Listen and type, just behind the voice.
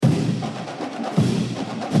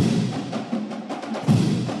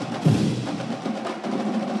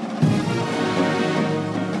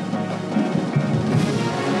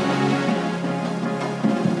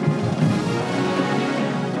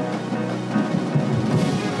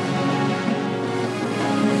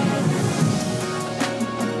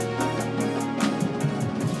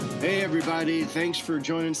everybody. Thanks for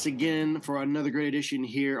joining us again for another great edition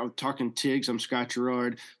here of Talking Tigs. I'm Scott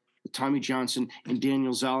Gerard with Tommy Johnson and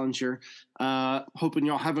Daniel Zollinger. Hoping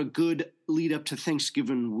y'all have a good lead up to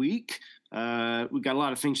Thanksgiving week. We got a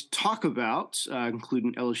lot of things to talk about,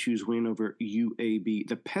 including LSU's win over UAB,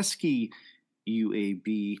 the pesky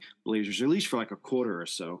UAB Blazers, or at least for like a quarter or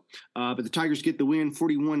so. But the Tigers get the win,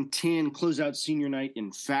 41-10, close out senior night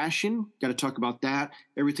in fashion. Got to talk about that.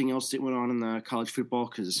 Everything else that went on in the college football,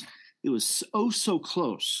 because it was so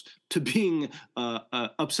close to being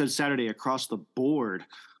upset Saturday across the board.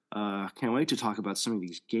 Can't wait to talk about some of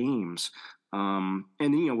these games. And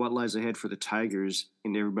then, what lies ahead for the Tigers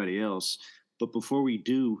and everybody else. But before we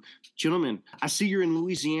do, gentlemen, I see you're in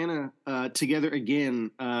Louisiana together again,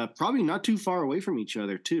 probably not too far away from each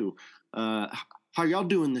other, too. How are y'all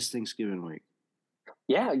doing this Thanksgiving week?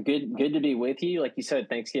 Yeah, good to be with you. Like you said,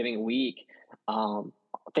 Thanksgiving week.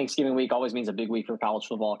 Thanksgiving week always means a big week for college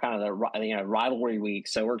football, kind of the rivalry week.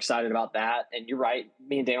 So we're excited about that. And you're right,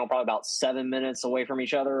 me and Daniel are probably about 7 minutes away from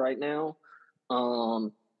each other right now.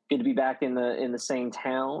 Good to be back in the same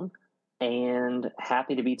town. And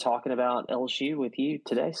happy to be talking about LSU with you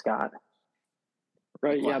today, Scott.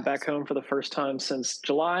 Right, yeah, back home for the first time since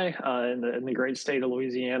July in the great state of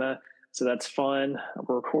Louisiana. So that's fun.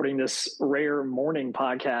 We're recording this rare morning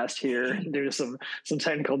podcast here due to some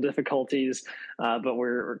technical difficulties, but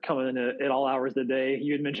we're coming in at all hours of the day.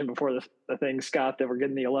 You had mentioned before the thing, Scott, that we're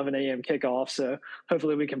getting the 11 a.m. kickoff, so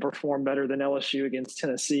hopefully we can perform better than LSU against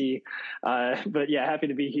Tennessee. But yeah, happy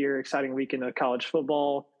to be here. Exciting weekend of college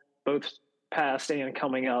football, both past and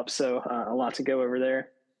coming up. So a lot to go over there.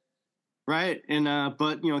 Right. And,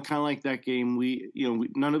 but, kind of like that game, we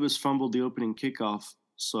none of us fumbled the opening kickoff.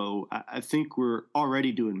 So I think we're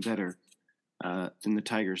already doing better than the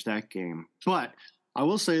Tigers that game. But I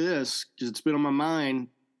will say this, because it's been on my mind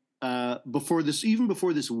before this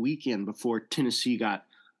weekend, before Tennessee got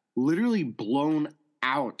literally blown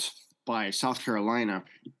out by South Carolina.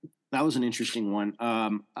 That was an interesting one.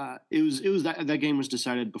 It was that game was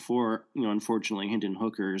decided before, unfortunately, Hendon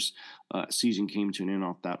Hooker's season came to an end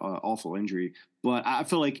off that awful injury. But I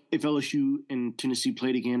feel like if LSU and Tennessee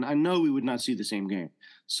played again, I know we would not see the same game.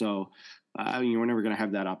 So, we're never going to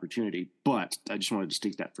have that opportunity. But I just wanted to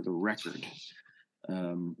state that for the record.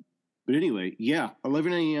 But anyway,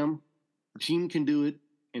 11 a.m. The team can do it,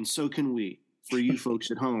 and so can we, for you folks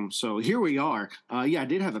at home. So here we are. I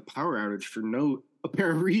did have a power outage for no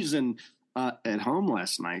apparent reason at home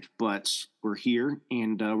last night, but we're here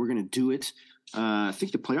and we're going to do it. I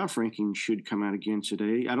think the playoff ranking should come out again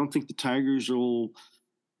today. I don't think the Tigers will.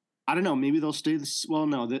 I don't know. Maybe they'll stay this. Well,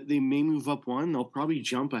 no, they may move up one. They'll probably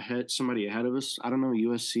jump somebody ahead of us. I don't know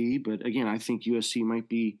USC, but again, I think USC might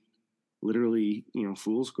be literally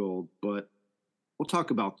fool's gold. But we'll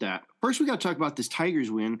talk about that. First, we got to talk about this Tigers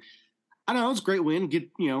win. I don't know. It's a great win.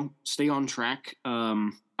 Stay on track.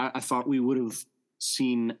 I thought we would have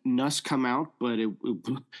seen Nuss come out, but it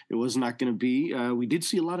was not going to be. We did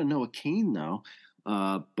see a lot of Noah Cain though,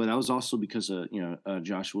 but that was also because of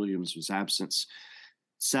Josh Williams' absence.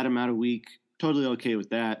 Sat him out a week. Totally okay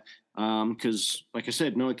with that because, like I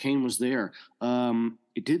said, Noah Cain was there.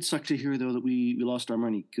 It did suck to hear though that we lost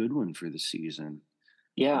Armani Goodwin for the season.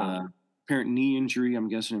 Yeah, apparent knee injury. I'm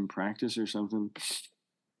guessing in practice or something.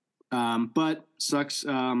 But sucks.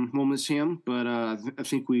 We'll miss him, but I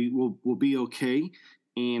think we'll be okay.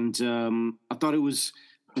 And I thought it was,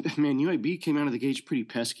 UAB came out of the gates pretty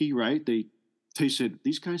pesky, right? They said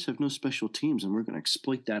these guys have no special teams, and we're going to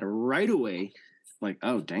exploit that right away. Like,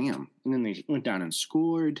 oh damn! And then they went down and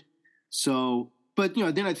scored. So, but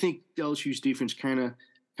then I think LSU's defense kind of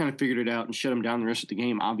figured it out and shut them down the rest of the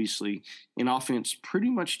game. Obviously, and offense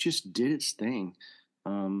pretty much just did its thing.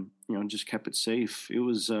 Just kept it safe. It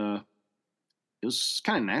was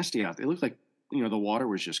kind of nasty out there. It looked like, the water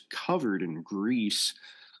was just covered in grease,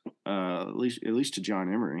 at least to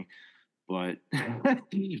John Emery. But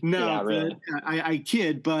no, yeah, really. I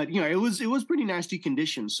kid, but it was pretty nasty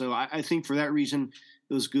conditions. So I think for that reason,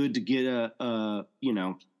 it was good to get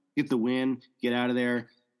get the win, get out of there.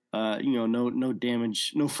 No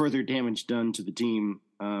damage, no further damage done to the team.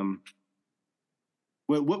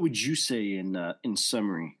 What would you say in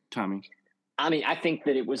summary, Tommy? I mean, I think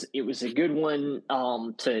that it was a good one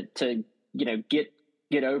to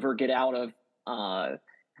get over, get out of. I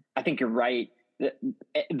think you're right.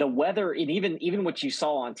 The weather and even what you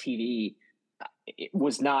saw on TV, it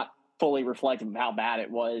was not fully reflective of how bad it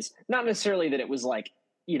was. Not necessarily that it was like,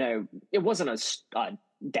 it wasn't a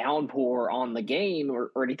downpour on the game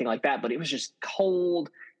or anything like that, but it was just cold.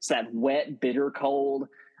 It's that wet, bitter cold,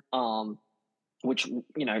 which,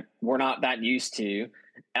 we're not that used to.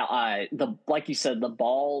 like you said, the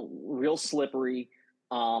ball real slippery.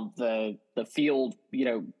 The field,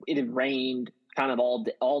 it had rained kind of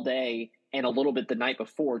all day and a little bit the night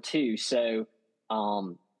before too. So,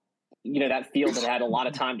 that field had a lot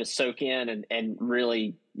of time to soak in and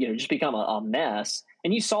really, just become a mess.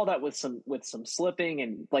 And you saw that with some slipping,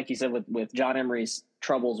 and like you said, with John Emery's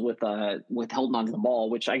troubles with holding onto the ball,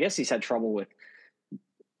 which I guess he's had trouble with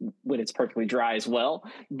when it's perfectly dry as well.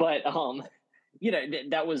 But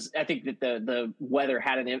that was, I think that the weather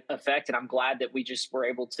had an effect, and I'm glad that we just were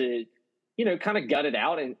able to, kind of gut it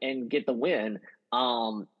out and get the win.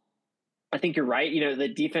 I think you're right. The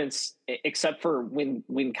defense, except for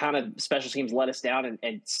when kind of special teams let us down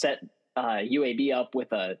and set UAB up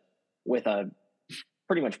with a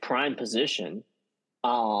pretty much prime position.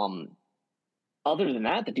 Other than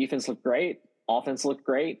that, the defense looked great. Offense looked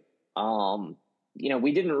great.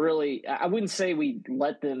 We didn't really, I wouldn't say we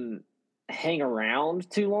let them hang around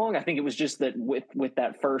too long. I think it was just that with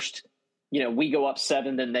that first, we go up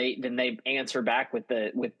 7, then they answer back with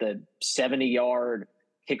the 70-yard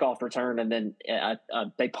kickoff return, and then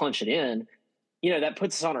they punch it in. That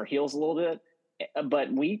puts us on our heels a little bit,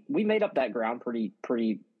 but we made up that ground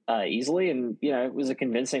pretty easily, and it was a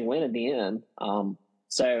convincing win at the end.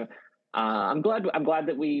 So I'm glad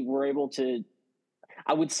that we were able to.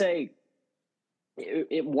 I would say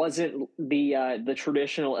it wasn't the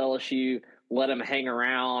traditional LSU let them hang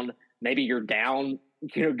around. Maybe you're down,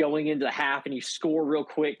 going into the half and you score real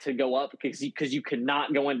quick to go up because you could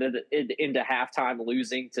not go into halftime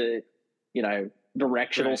losing to,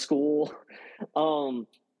 directional school.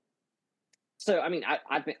 So I mean,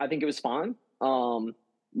 I think it was fine.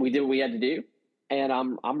 We did what we had to do, and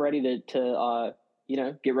I'm ready to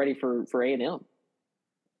get ready for A&M.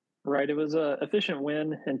 Right. It was an efficient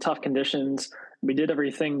win in tough conditions. We did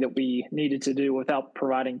everything that we needed to do without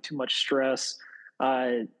providing too much stress.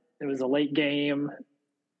 It was a late game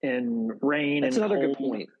in rain. That's and another cold.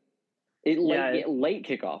 Good point. Late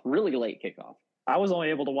kickoff, really late kickoff. I was only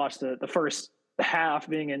able to watch the first half,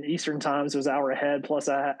 being in Eastern times. It was an hour ahead. Plus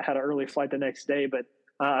I had an early flight the next day, but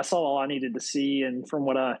I saw all I needed to see. And from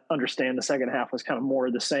what I understand, the second half was kind of more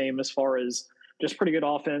of the same as far as just pretty good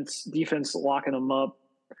offense, defense locking them up.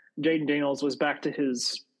 Jaden Daniels was back to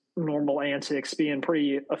his normal antics, being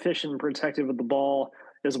pretty efficient and protective of the ball,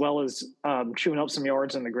 as well as chewing up some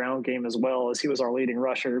yards in the ground game as well, as he was our leading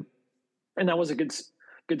rusher. And that was a good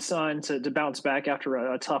sign to bounce back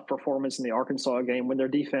after a tough performance in the Arkansas game when their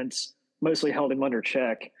defense mostly held him under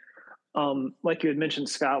check. Like you had mentioned,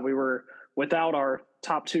 Scott, we were without our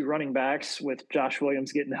top 2 running backs, with Josh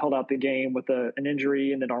Williams getting held out the game with an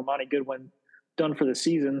injury, and then Armani Goodwin done for the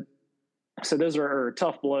season. So those are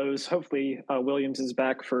tough blows. Hopefully Williams is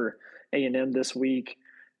back for A&M this week.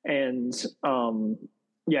 And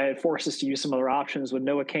it forced us to use some other options, with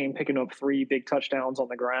Noah Cain picking up 3 big touchdowns on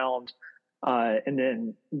the ground. And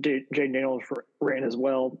then Jaden Daniels ran as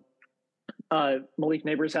well. Malik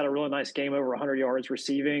Neighbors had a really nice game, over 100 yards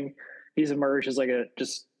receiving. He's emerged as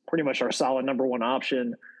just pretty much our solid number 1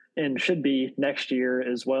 option, and should be next year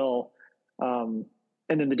as well.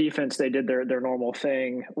 And then the defense, they did their normal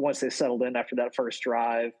thing once they settled in after that first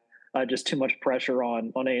drive. Just too much pressure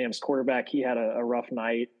on A&M's quarterback. He had a rough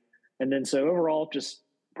night. And then so overall, just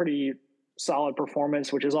pretty solid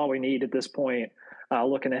performance, which is all we need at this point,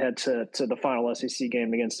 looking ahead to the final SEC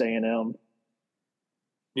game against A&M.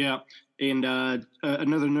 Yeah, and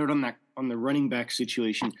another note on the running back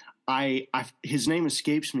situation. His name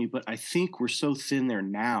escapes me, but I think we're so thin there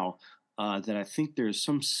now that I think there's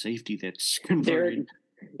some safety that's converted.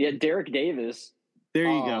 Derek Davis. There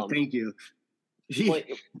you go. Thank you.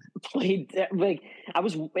 Played like I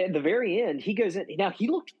was at the very end. He goes in. Now he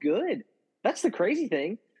looked good. That's the crazy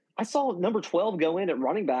thing. I saw number 12 go in at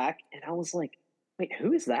running back, and I was like, "Wait,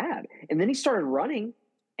 who is that?" And then he started running,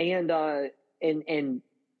 and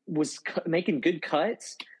was making good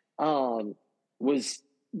cuts. Was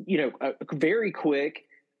very quick.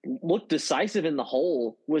 Looked decisive in the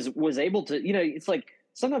hole. Was able to. It's like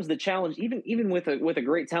sometimes the challenge, even with a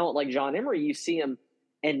great talent like John Emery, you see him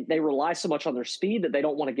and they rely so much on their speed that they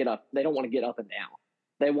don't want to get up. They don't want to get up and down.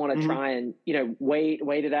 They want to try and wait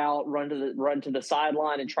it out, run to the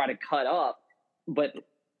sideline and try to cut up. But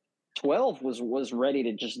 12 was ready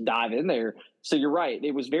to just dive in there. So you're right.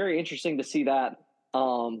 It was very interesting to see that.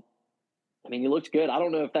 He looked good. I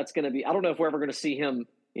don't know if that's going to be. I don't know if we're ever going to see him,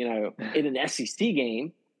 in an SEC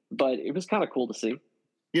game. But it was kind of cool to see.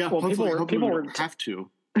 Yeah, well, people have to.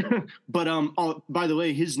 But by the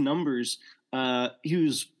way, his numbers, he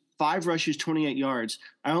was 5 rushes, 28 yards.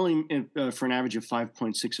 I only for an average of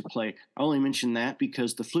 5.6 a play. I only mention that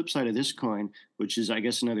because the flip side of this coin, which is I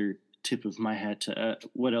guess another tip of my hat to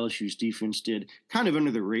what LSU's defense did, kind of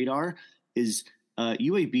under the radar, is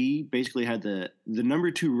UAB basically had the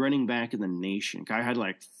number 2 running back in the nation. Guy had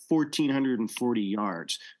like 1,440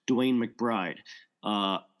 yards, Dwayne McBride.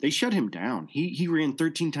 They shut him down. He ran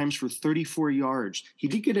 13 times for 34 yards. He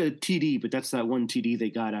did get a TD, but that's that one TD they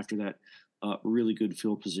got after that really good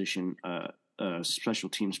field position special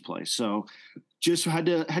teams play. So just had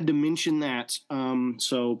to mention that.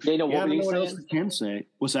 So Daniel, what were you what saying? else I can say?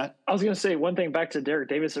 What's that? I was going to say one thing back to Derek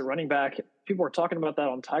Davis at running back. People were talking about that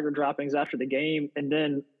on Tiger Droppings after the game, and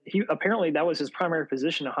then he apparently that was his primary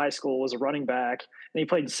position in high school, was a running back, and he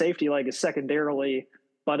played safety like secondarily,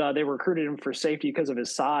 but they recruited him for safety because of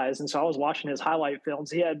his size. And so I was watching his highlight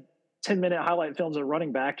films. He had 10-minute highlight films of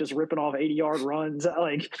running back, just ripping off 80-yard runs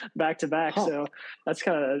like back to back. So that's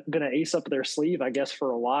kind of been an ace up their sleeve, I guess, for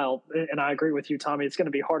a while. And I agree with you, Tommy. It's going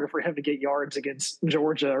to be harder for him to get yards against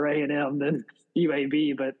Georgia or A&M than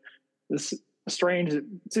UAB. But this strange.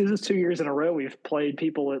 This is 2 years in a row we've played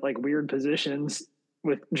people at like weird positions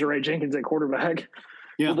with Jeray Jenkins at quarterback.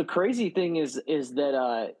 Yeah. Well, the crazy thing is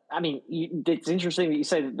that I mean, it's interesting that you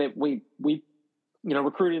say that we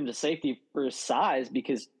recruited him to safety for his size,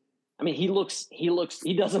 because I mean, he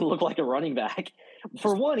doesn't look like a running back.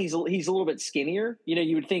 For one, he's a little bit skinnier.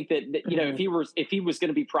 You would think that if he was going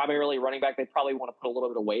to be primarily a running back, they'd probably want to put a little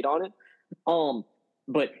bit of weight on it.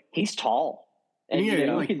 But he's tall. And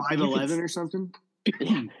like 5'11" or something.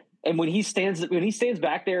 Yeah. And when he stands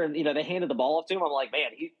back there, and they handed the ball up to him, I'm like,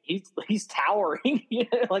 man, he's towering,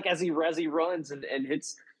 like as he runs and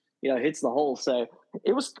hits the hole. So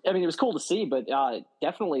it was cool to see, but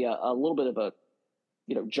definitely a little bit of a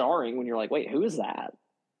jarring when you're like, wait, who is that?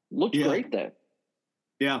 Looked great though.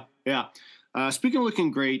 Yeah. Speaking of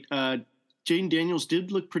looking great, Jaden Daniels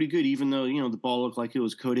did look pretty good, even though the ball looked like it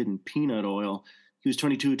was coated in peanut oil. He was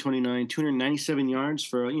 22 of 29, 297 yards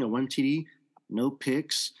for one TD, no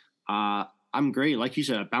picks. I'm great, like you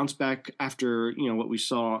said, bounce back after what we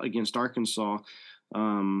saw against Arkansas,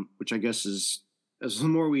 which I guess is, as the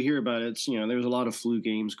more we hear about it, there's a lot of flu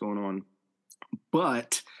games going on,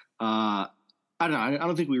 but I don't know. I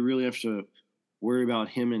don't think we really have to worry about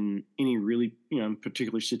him in any really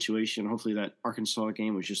particular situation. Hopefully that Arkansas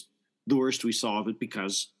game was just the worst we saw of it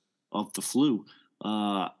because of the flu.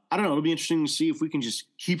 I don't know. It'll be interesting to see if we can just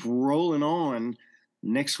keep rolling on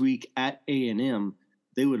next week at A&M.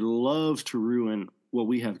 They would love to ruin what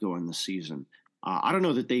we have going this season. I don't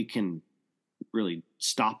know that they can really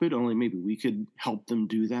stop it. Only maybe we could help them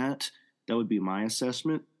do that. That would be my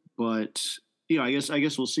assessment. But I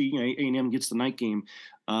guess we'll see. A&M gets the night game.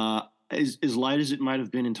 As light as it might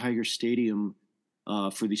have been in Tiger Stadium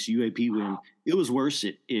for this UAP win, it was worse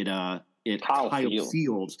at Kyle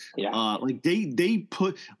Field. Yeah. Like they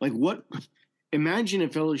put like what? Imagine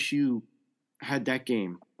if LSU had that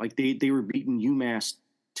game. Like they were beating UMass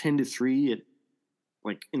 10-3 at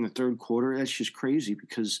like in the third quarter. That's just crazy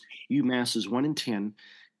because UMass is 1-10,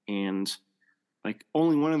 and like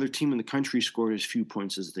only one other team in the country scored as few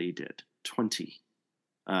points as they did, 20.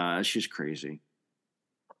 It's just crazy.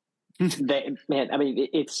 It's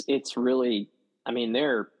really. I mean,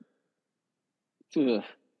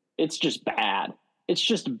 it's just bad. It's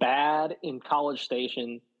just bad in College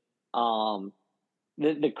Station.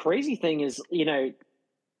 The crazy thing is,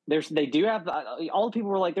 they do have all the people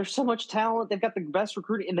were like, there's so much talent. They've got the best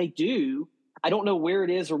recruiting, and they do. I don't know where it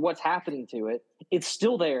is or what's happening to it. It's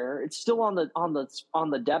still there. It's still on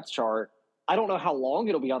the depth chart. I don't know how long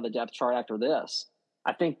it'll be on the depth chart after this.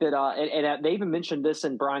 I think that, and they even mentioned this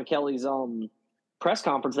in Brian Kelly's press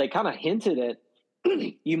conference. They kind of hinted at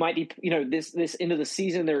you might be, this end of the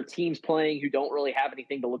season, there are teams playing who don't really have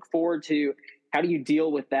anything to look forward to. How do you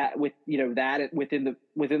deal with that? With that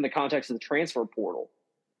within the context of the transfer portal,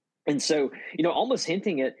 and so almost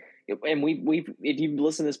hinting at, and we if you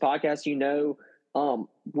listen to this podcast,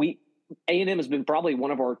 A&M has been probably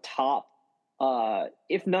one of our top,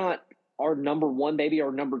 if not our number one, maybe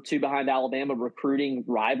our number two behind Alabama recruiting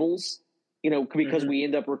rivals. Because we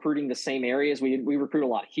end up recruiting the same areas. We recruit a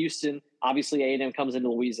lot. Houston, obviously A&M comes into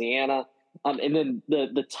Louisiana. And then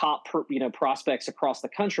the top, prospects across the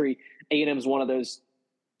country, A&M is one of those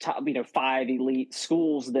top, 5 elite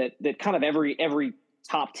schools that kind of every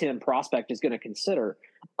top 10 prospect is going to consider.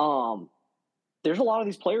 There's a lot of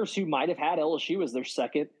these players who might have had LSU as their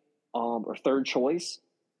second or third choice,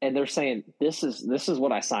 and they're saying this is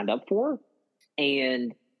what I signed up for,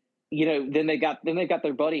 and then they got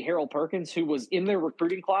their buddy Harold Perkins, who was in their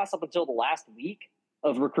recruiting class up until the last week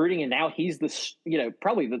of recruiting, and now he's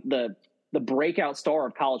probably the breakout star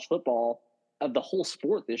of college football, of the whole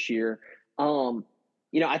sport this year.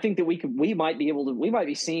 I think that we might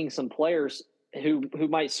be seeing some players who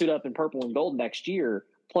might suit up in purple and gold next year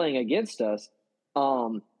playing against us.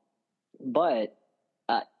 But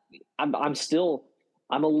I'm still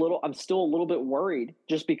a little bit worried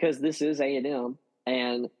just because this is A&M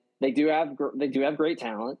and they do have great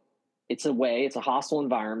talent. It's a hostile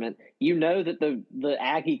environment. You know that the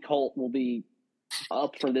Aggie cult will be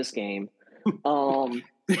up for this game.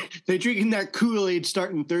 They're drinking that Kool-Aid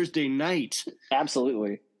starting Thursday night.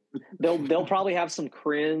 Absolutely. They'll probably have some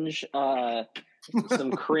cringe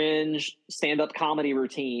stand-up comedy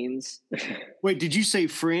routines. Wait, did you say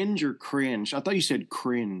fringe or cringe? I thought you said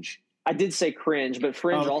cringe. I did say cringe, but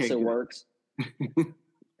fringe also good. Works.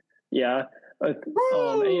 Yeah.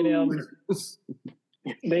 A&M,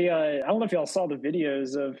 they I don't know if y'all saw the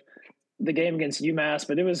videos of the game against UMass,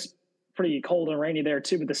 but it was pretty cold and rainy there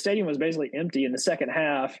too. But the stadium was basically empty in the second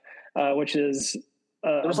half, which is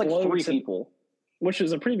there was like 3 people, which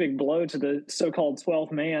was a pretty big blow to the so-called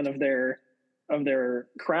 12th man of their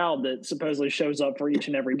crowd that supposedly shows up for each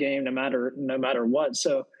and every game, no matter what.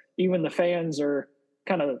 So even the fans are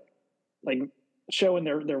kind of like showing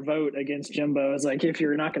their vote against Jimbo. It's like, if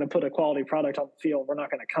you're not going to put a quality product on the field, we're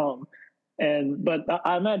not going to come. But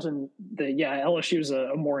I imagine that, LSU is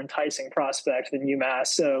a more enticing prospect than UMass.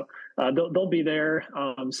 So they'll be there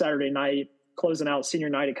Saturday night, closing out senior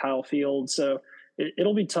night at Kyle Field. So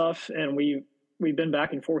it'll be tough. And we've been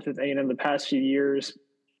back and forth with A&M the past few years.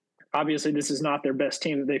 Obviously, this is not their best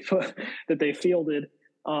team that they fielded.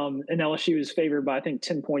 And LSU is favored by, I think,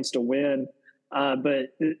 10 points to win.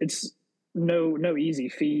 But it's no easy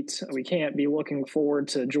feat. We can't be looking forward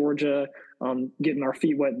to Georgia getting our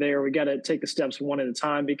feet wet there. We got to take the steps one at a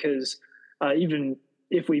time, because even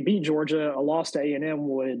if we beat Georgia, a loss to A&M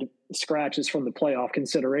would scratch us from the playoff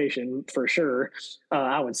consideration for sure.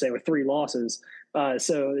 I would say with 3 losses.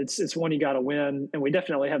 So it's one you got to win, and we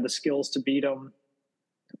definitely have the skills to beat them.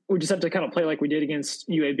 We just have to kind of play like we did against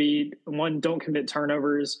UAB. One, don't commit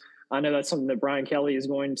turnovers. I know that's something that Brian Kelly is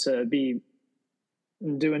going to be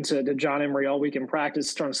doing to John Emery all week in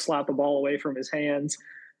practice, trying to slap the ball away from his hands,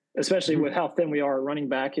 especially with how thin we are at running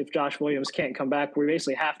back. If Josh Williams can't come back, we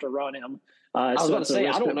basically have to run him. I was about to say,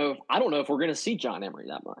 I don't know if we're going to see John Emery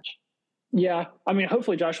that much. Yeah. I mean,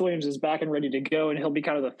 hopefully Josh Williams is back and ready to go, and he'll be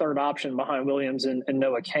kind of the third option behind Williams and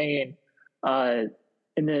Noah Cain. And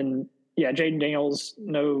then, Jaden Daniels,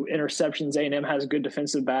 no interceptions. A&M has good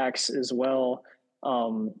defensive backs as well.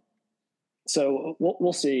 So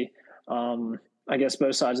we'll see. I guess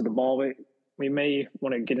both sides of the ball. We may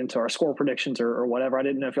want to get into our score predictions or whatever. I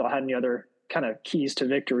didn't know if y'all had any other kind of keys to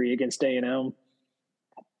victory against A&M.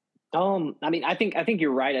 I mean, I think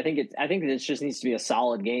you're right. I think this just needs to be a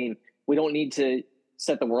solid game. We don't need to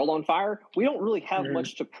set the world on fire. We don't really have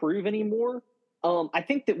much to prove anymore. I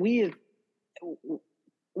think that we have,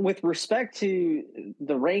 with respect to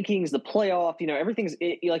the rankings, the playoff, everything's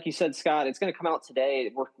like you said, Scott. It's going to come out today.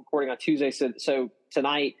 We're recording on Tuesday, so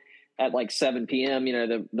tonight at like 7 p.m.,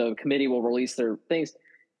 the committee will release their things.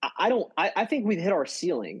 I think we've hit our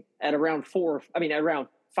ceiling at around 4. I mean, at around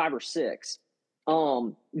 5 or 6.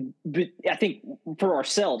 But I think for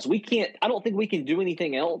ourselves, I don't think we can do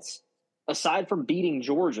anything else aside from beating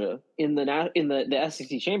Georgia in the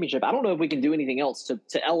SEC championship. I don't know if we can do anything else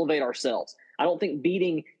to elevate ourselves. I don't think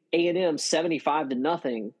beating A&M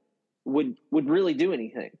 75-0 would really do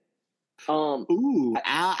anything.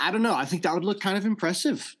 I don't know. I think that would look kind of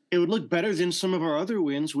impressive. It would look better than some of our other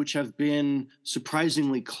wins, which have been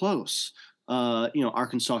surprisingly close.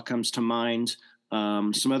 Arkansas comes to mind.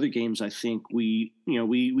 Some other games, I think we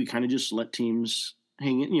kind of just let teams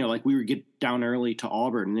hang in, like we would get down early to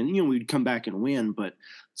Auburn, and then, we'd come back and win. But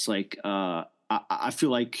it's like, I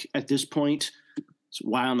feel like at this point,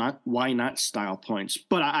 why not style points?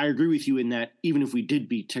 But I agree with you in that even if we did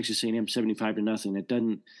beat Texas A&M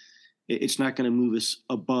 75-0, it's not going to move us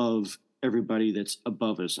above everybody that's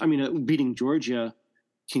above us. I mean, beating Georgia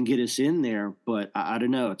can get us in there, but I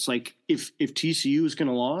don't know. It's like if TCU is going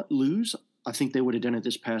to lose, I think they would have done it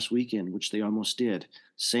this past weekend, which they almost did.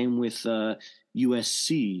 Same with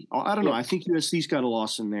USC. I don't know. I think USC's got a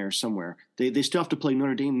loss in there somewhere. They still have to play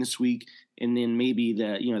Notre Dame this week, and then maybe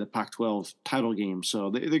the Pac-12 title game. So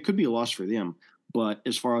there could be a loss for them. But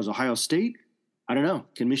as far as Ohio State, I don't know.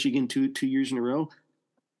 Can Michigan two years in a row?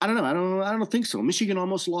 I don't know. I don't think so. Michigan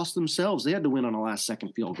almost lost themselves. They had to win on a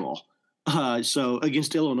last-second field goal. So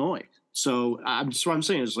against Illinois. So that's what I'm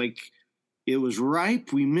saying is like, it was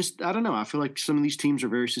ripe. We missed. I don't know. I feel like some of these teams are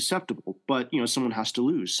very susceptible, but someone has to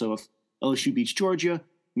lose. So if LSU beats Georgia,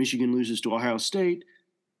 Michigan loses to Ohio State,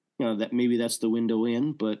 that maybe that's the window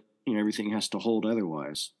in, but everything has to hold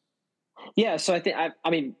otherwise. Yeah. So I think, I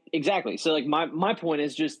mean, exactly. So like my point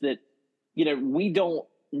is just that, we don't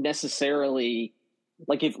necessarily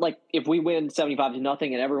if we win 75-0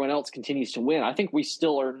 and everyone else continues to win, I think we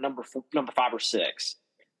still are number 5 or 6.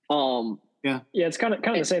 Yeah, it's kind of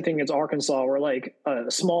the same thing as Arkansas, where like a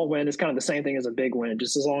small win is kind of the same thing as a big win,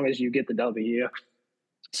 just as long as you get the W.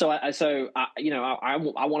 So I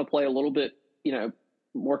want to play a little bit,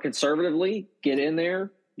 more conservatively, get in there,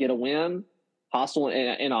 get a win, hostile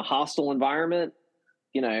in a hostile environment,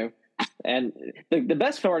 and the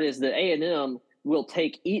best part is that A&M will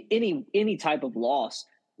take any type of loss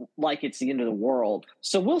like it's the end of the world.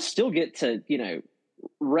 So we'll still get to,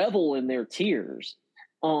 revel in their tears.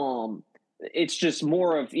 It's just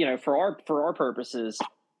more of, for our purposes.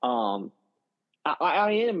 I'm not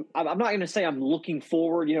going to say I'm looking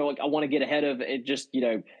forward, I want to get ahead of it, just,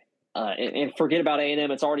 and forget about A&M.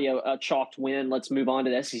 It's already a chalked win. Let's move on to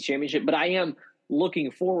the SEC championship. But I am looking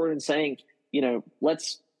forward and saying,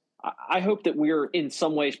 I hope that we're in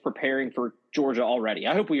some ways preparing for Georgia already.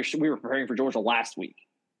 I hope we were preparing for Georgia last week.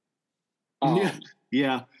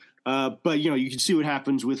 Yeah. But you can see what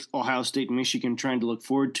happens with Ohio State and Michigan trying to look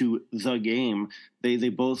forward to the game. They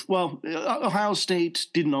both, Ohio State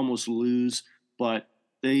didn't almost lose, but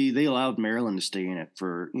they allowed Maryland to stay in it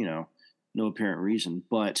for, no apparent reason.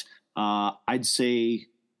 But I'd say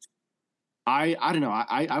I don't know.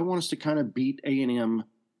 I want us to kind of beat A&M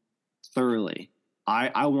thoroughly.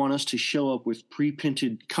 I want us to show up with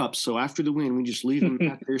pre-printed cups. So after the win, we just leave them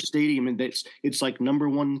at their stadium, and it's like number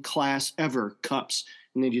 1 class ever cups,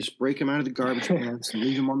 and they just break them out of the garbage cans and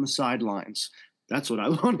leave them on the sidelines. That's what I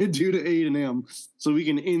want to do to A&M, so we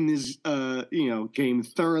can end this game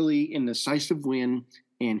thoroughly in decisive win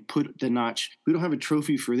and put the notch. We don't have a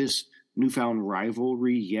trophy for this newfound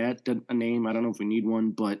rivalry yet, a name. I don't know if we need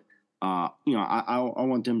one, but I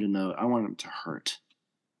want them to know. I want them to hurt.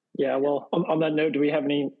 Yeah, well, on that note, do we have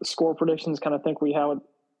any score predictions? Kind of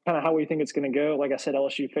how we think it's going to go. Like I said,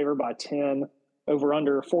 LSU favored by 10, over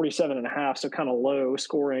under 47.5, so kind of low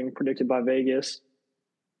scoring predicted by Vegas.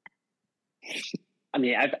 I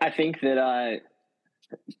mean, I think that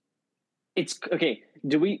it's okay.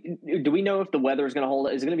 Do we know if the weather is going to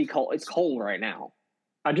hold? Is it going to be cold? It's cold right now.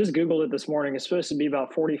 I just Googled it this morning. It's supposed to be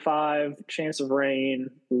about 45, chance of rain,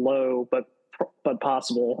 low, but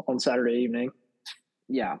possible on Saturday evening.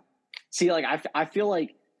 Yeah. See, like I feel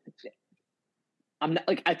like I'm not,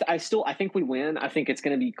 like I think we win. I think it's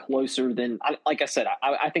going to be closer than like I said.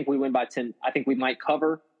 I think we win by 10. I think we might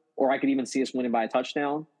cover, or I could even see us winning by a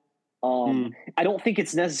touchdown. I don't think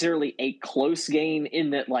it's necessarily a close game in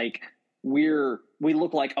that like we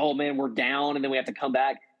look like, oh man, we're down and then we have to come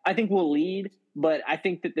back. I think we'll lead, but I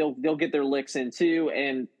think that they'll get their licks in too,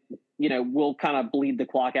 and we'll kind of bleed the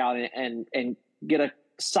clock out and get a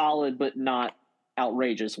solid but not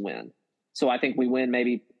outrageous win. So I think we win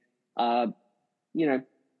maybe, I'll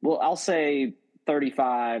say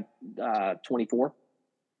 35-24.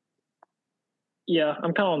 Yeah,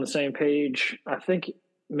 I'm kind of on the same page. I think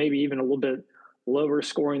maybe even a little bit lower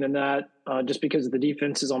scoring than that, just because the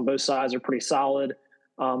defenses on both sides are pretty solid.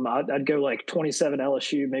 I'd go like 27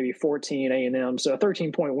 LSU, maybe 14 A&M. So a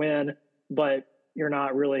 13-point win, but you're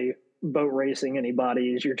not really boat racing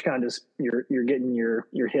anybody. You're kind of you're getting your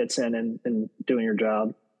hits in and doing your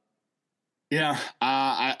job. Yeah,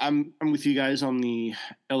 I'm with you guys on the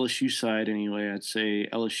LSU side anyway. I'd say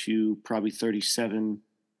LSU probably 37.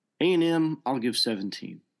 A&M, I'll give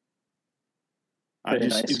 17.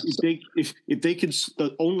 If they could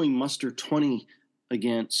only muster 20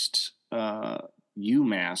 against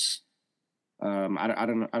UMass, I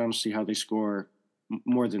don't see how they score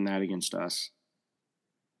more than that against us.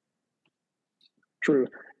 True.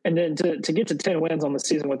 And then to get to 10 wins on the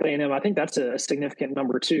season with A&M, I think that's a significant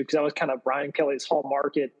number too, because that was kind of Brian Kelly's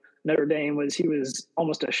hallmark at Notre Dame. He was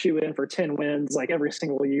almost a shoe-in for 10 wins like every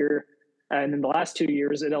single year. And in the last 2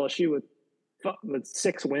 years at LSU with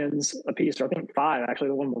 6 wins apiece, or I think 5 actually,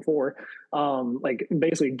 the one before, like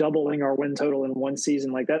basically doubling our win total in one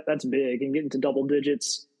season, like that's big, and getting to double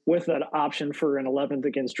digits with that option for an 11th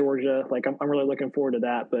against Georgia. Like I'm really looking forward to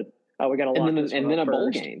that. But we got a lot, and then a bowl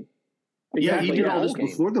game. Exactly. Yeah, you did all this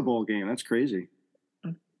before the bowl game. That's crazy.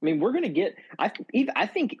 I mean, we're going to get. I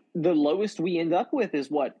think the lowest we end up with is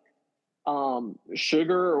what,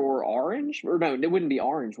 sugar or orange, or no, it wouldn't be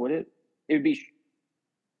orange, would it? It would be.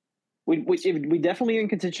 We definitely in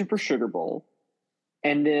contention for Sugar Bowl,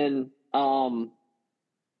 and then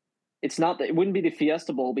it's not that it wouldn't be the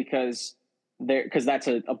Fiesta Bowl because that's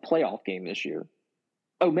a playoff game this year.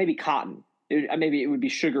 Oh, maybe Cotton. Maybe it would be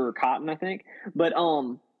Sugar or Cotton, I think, but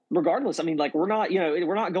regardless, I mean, like we're not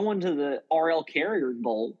going to the RL Carrier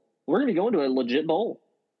Bowl. We're going to be going to a legit bowl.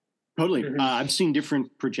 Totally. I've seen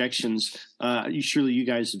different projections. Surely you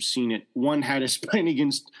guys have seen it. One had us playing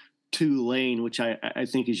against Tulane, which I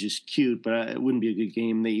think is just cute, but it wouldn't be a good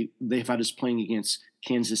game. They've had us playing against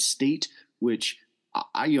Kansas State, which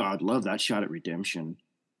I'd love that shot at redemption,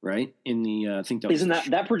 right? In the I think that isn't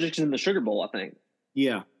that projection in the Sugar Bowl, I think.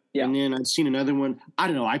 Yeah. Yeah. And then I've seen another one. I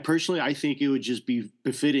don't know. I think it would just be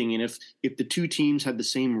befitting. And if the two teams had the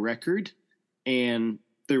same record and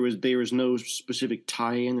there was no specific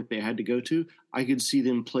tie-in that they had to go to, I could see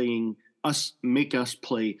them make us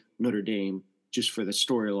play Notre Dame just for the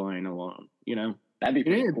storyline alone, you know? That'd be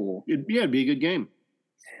pretty cool. It'd be a good game.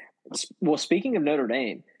 Well, speaking of Notre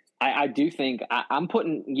Dame, I do think I'm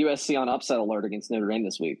putting USC on upset alert against Notre Dame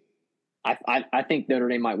this week. I think Notre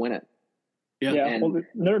Dame might win it. Yeah. Well,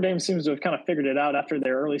 Notre Dame seems to have kind of figured it out after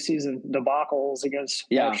their early season debacles against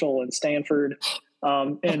Marshall and Stanford.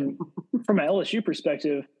 And from an LSU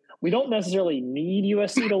perspective, we don't necessarily need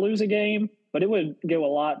USC to lose a game, but it would go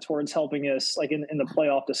a lot towards helping us like in the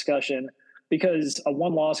playoff discussion, because a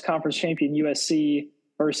 1-loss conference champion USC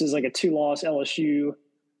versus like a 2-loss LSU,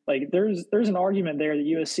 like there's an argument there that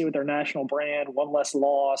USC with their national brand, one less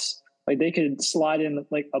loss, like they could slide in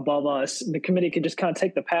like above us. The committee could just kind of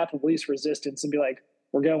take the path of least resistance and be like,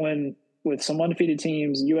 we're going with some undefeated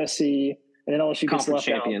teams, USC, and then LSU gets left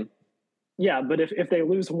out. Yeah, but if they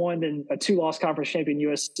lose one, then a 2-loss conference champion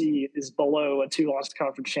USC is below a 2-loss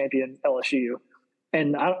conference champion LSU.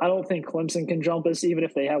 And I don't think Clemson can jump us, even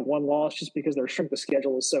if they have one loss, just because their strength of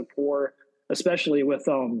schedule is so poor, especially with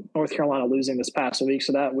North Carolina losing this past week.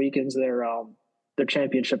 So that weakens their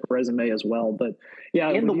championship resume as well. But yeah,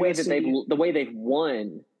 and the way they've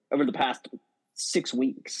won over the past 6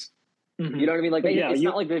 weeks. Mm-hmm. You know what I mean? Like it's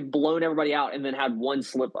not like they've blown everybody out and then had one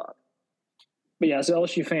slip up. But yeah, so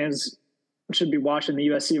LSU fans should be watching the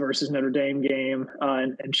USC versus Notre Dame game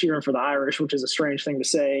and cheering for the Irish, which is a strange thing to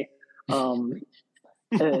say,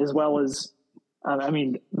 as well as,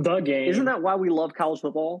 the game. Isn't that why we love college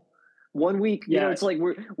football? 1 week, you know, it's like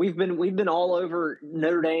we've been all over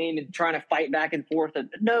Notre Dame and trying to fight back and forth. And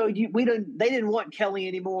they didn't want Kelly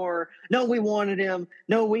anymore. No, we wanted him.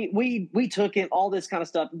 No, we took him. All this kind of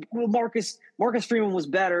stuff. Well, Marcus Freeman was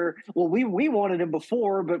better. Well, we wanted him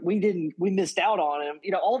before, but we didn't. We missed out on him.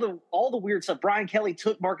 You know, all the weird stuff. Brian Kelly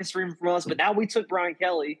took Marcus Freeman from us, but now we took Brian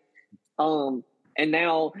Kelly. And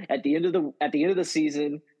now at the end of the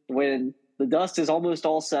season, when the dust is almost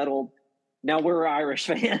all settled, now we're Irish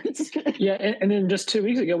fans. Yeah, and then just 2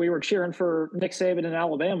 weeks ago, we were cheering for Nick Saban in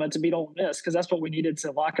Alabama to beat Ole Miss because that's what we needed to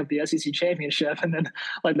lock up the SEC championship. And then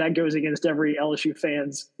like that goes against every LSU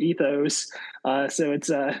fan's ethos. So it's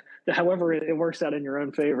however it works out in your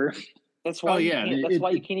own favor. That's why. Why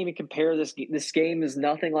you can't even compare this. This game is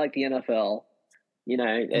nothing like the NFL. You know,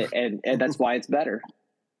 and that's why it's better.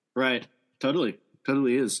 Right. Totally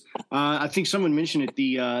is. I think someone mentioned it.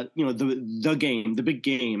 The game, the big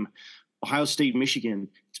game. Ohio State, Michigan.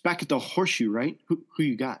 It's back at the Horseshoe, right? Who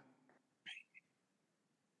you got?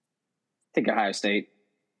 I think Ohio State.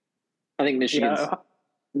 I think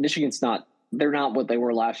Michigan's not. They're not what they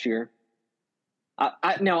were last year.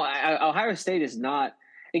 Ohio State is not.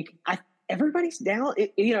 Everybody's down.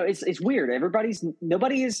 It's weird.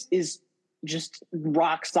 Nobody is just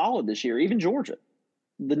rock solid this year. Even Georgia,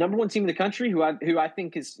 the number one team in the country, who I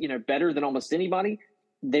think is better than almost anybody.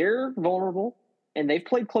 They're vulnerable. And they've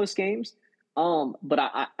played close games, but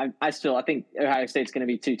I think Ohio State's going to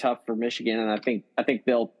be too tough for Michigan, and I think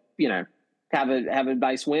they'll have a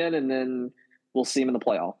nice win, and then we'll see them in the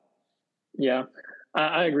playoff. Yeah,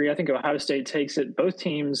 I agree. I think Ohio State takes it. Both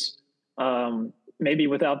teams, maybe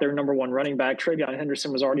without their number one running back, TreVeyon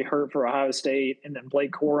Henderson was already hurt for Ohio State, and then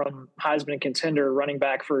Blake Corum, Heisman contender, running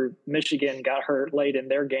back for Michigan, got hurt late in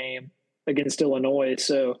their game against Illinois.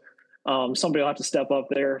 So. Somebody will have to step up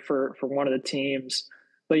there for one of the teams.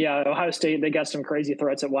 But yeah, Ohio State, they got some crazy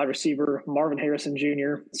threats at wide receiver. Marvin Harrison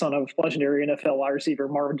Jr., son of legendary NFL wide receiver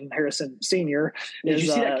Marvin Harrison Sr. Did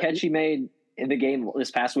you see that catch he made in the game this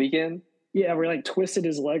past weekend? Yeah, where he twisted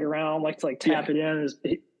his leg around, to tap it in.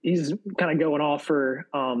 He's kind of going off for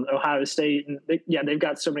Ohio State. And they've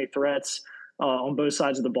got so many threats on both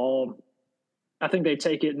sides of the ball. I think they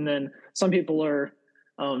take it. And then some people are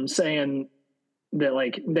saying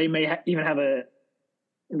that they may even have a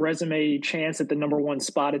resume chance at the number one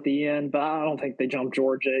spot at the end, but I don't think they jump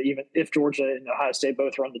Georgia, even if Georgia and Ohio State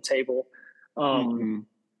both run the table.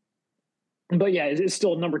 But yeah, it's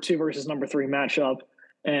still number 2 versus number 3 matchup,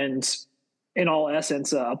 and in all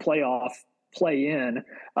essence, a playoff play-in.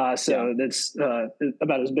 So that's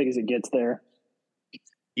about as big as it gets there.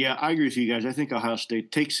 Yeah, I agree with you guys. I think Ohio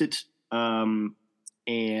State takes it, and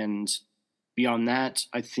beyond that,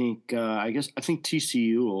 I think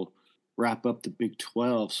TCU wrap up the Big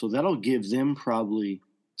 12. So that'll give them probably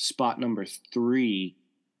spot number 3,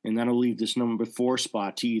 and that'll leave this number 4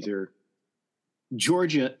 spot to either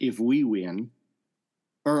Georgia if we win,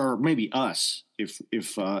 or maybe us if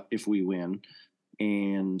we win.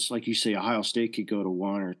 And like you say, Ohio State could go to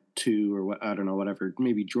 1 or 2 or what, I don't know, whatever.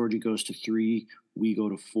 Maybe Georgia goes to 3, we go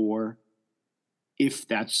to 4. If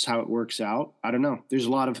that's how it works out, I don't know. There's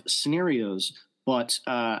a lot of scenarios, but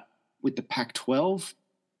with the Pac-12,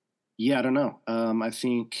 yeah, I don't know. I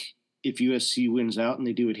think if USC wins out and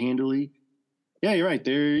they do it handily, yeah, you're right.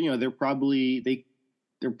 They're probably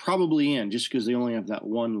in just because they only have that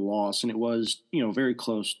one loss, and it was very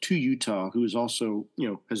close to Utah, who is also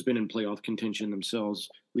has been in playoff contention themselves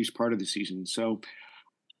at least part of the season. So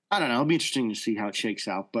I don't know. It'll be interesting to see how it shakes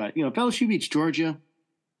out. But if LSU beats Georgia,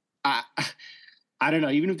 I don't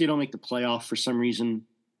know. Even if they don't make the playoff for some reason,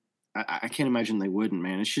 I can't imagine they wouldn't,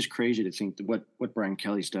 man. It's just crazy to think that what Brian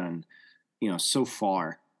Kelly's done, so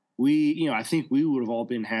far. I think we would have all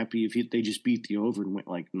been happy if they just beat the over and went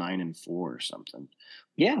like 9-4 or something.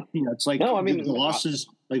 Yeah. It's like the losses,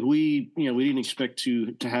 like we didn't expect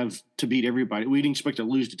to beat everybody. We didn't expect to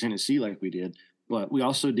lose to Tennessee like we did, but we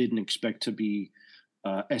also didn't expect to be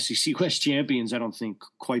SEC West champions, I don't think,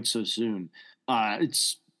 quite so soon.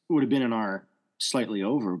 It would have been in our slightly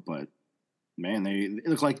over, but man, it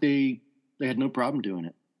looked like they had no problem doing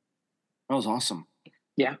it. That was awesome.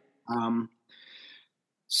 Yeah.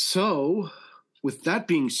 So with that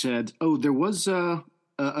being said, there was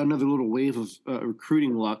another little wave of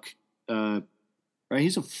recruiting luck. Right,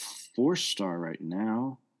 he's a 4-star right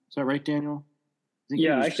now. Is that right, Daniel?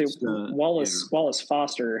 Yeah, actually, Wallace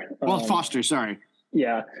Foster. Wallace Foster, sorry.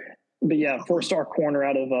 Yeah. But yeah, 4-star corner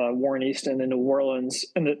out of Warren Easton in New Orleans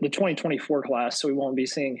in the 2024 class. So we won't be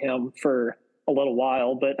seeing him for a little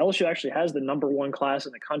while. But LSU actually has the number 1 class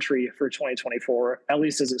in the country for 2024, at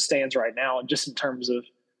least as it stands right now, just in terms of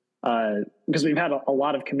because we've had a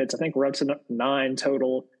lot of commits. I think we're up to 9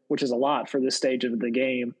 total, which is a lot for this stage of the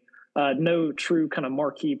game. No true kind of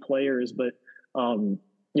marquee players, but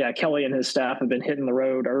Kelly and his staff have been hitting the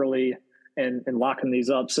road early and locking these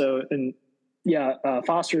up. So,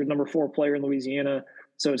 Foster, number 4 player in Louisiana.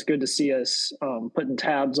 So it's good to see us putting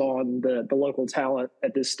tabs on the local talent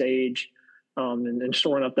at this stage and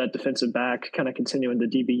storing up that defensive back, kind of continuing the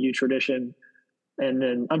DBU tradition. And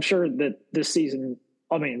then I'm sure that this season,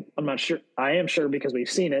 I'm not sure. I am sure because we've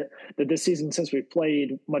seen it that this season, since we've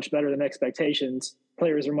played much better than expectations,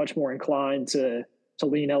 players are much more inclined to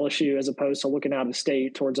lean LSU as opposed to looking out of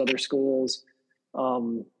state towards other schools.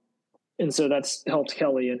 And so that's helped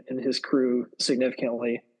Kelly and his crew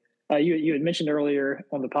significantly. You had mentioned earlier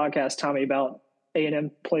on the podcast, Tommy, about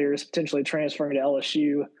A&M players potentially transferring to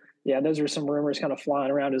LSU. Yeah, those are some rumors kind of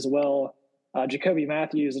flying around as well. Jacoby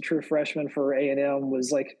Matthews, a true freshman for A&M,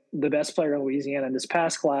 was like the best player in Louisiana in this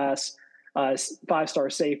past class. 5-star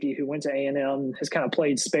safety who went to A&M, has kind of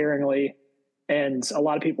played sparingly. And a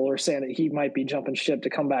lot of people are saying that he might be jumping ship to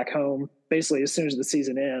come back home basically as soon as the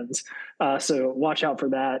season ends. So watch out for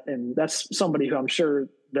that. And that's somebody who I'm sure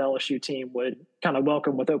the LSU team would kind of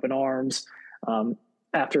welcome with open arms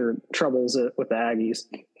after troubles with the Aggies.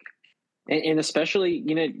 And especially,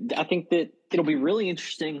 I think that it'll be really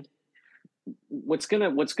interesting. What's gonna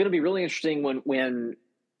be really interesting when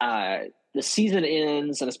the season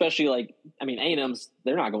ends, and especially A&M's,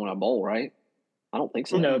 they're not going to a bowl, right? I don't think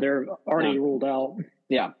so. No, they're already ruled out.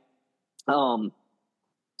 Yeah.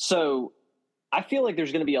 So I feel like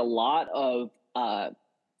there's going to be a lot of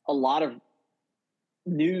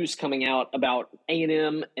news coming out about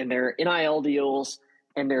A&M and their NIL deals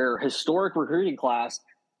and their historic recruiting class,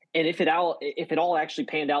 and if it all actually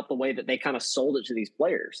panned out the way that they kind of sold it to these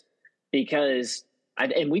players. Because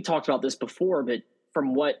and we talked about this before, but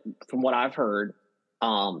from what I've heard,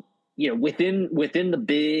 within the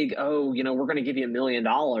big, we're going to give you $1 million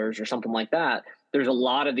or something like that. There's a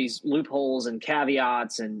lot of these loopholes and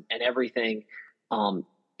caveats and everything.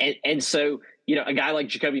 And so, a guy like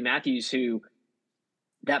Jacoby Matthews, who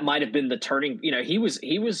that might have been the turning, he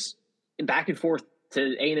was back and forth to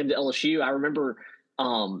A&M to LSU. I remember,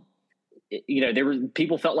 there were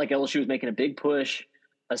people felt like LSU was making a big push,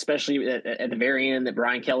 especially at the very end, that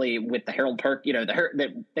Brian Kelly with the Harold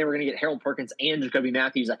that they were going to get Harold Perkins and Jacoby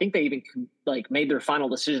Matthews. I think they even made their final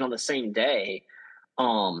decision on the same day.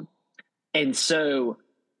 And so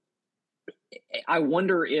I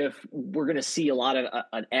wonder if we're going to see a lot of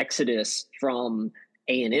an exodus from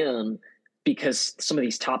A&M because some of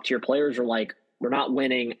these top tier players are like, we're not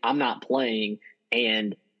winning, I'm not playing,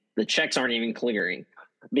 and the checks aren't even clearing.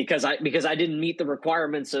 because I didn't meet the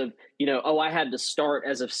requirements of, I had to start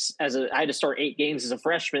I had to start 8 games as a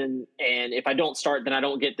freshman, and if I don't start, then I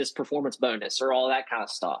don't get this performance bonus or all that kind of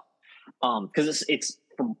stuff. Because it's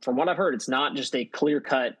from what I've heard, it's not just a clear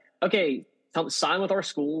cut. Okay, sign with our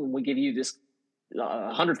school, and we give you this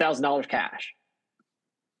 $100,000 cash.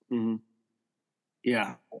 Mm-hmm.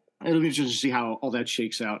 Yeah, it'll be interesting to see how all that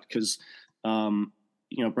shakes out because.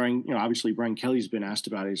 Brian, obviously Brian Kelly's been asked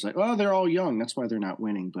about it. He's like, oh, they're all young. That's why they're not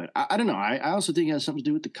winning. But I don't know. I also think it has something to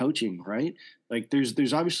do with the coaching, right? Like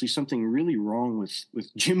there's obviously something really wrong with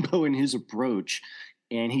Jimbo and his approach.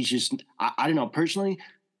 And he's just, I don't know. Personally,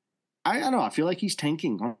 I don't know. I feel like he's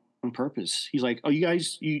tanking on purpose. He's like, oh, you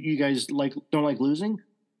guys don't like losing?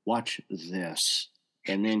 Watch this.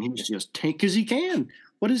 And then he's just because he can.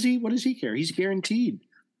 What does he care? He's guaranteed.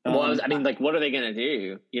 Well, I mean, like, what are they going to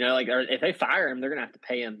do? If they fire him, they're going to have to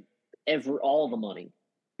pay him all the money.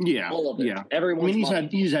 Yeah, all of it. Yeah. Everyone's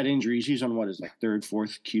he's had injuries. He's on his third,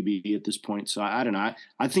 fourth QB at this point. So I don't know.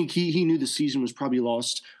 I think he knew the season was probably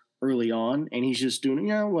lost early on, and he's just doing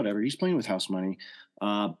whatever. He's playing with house money.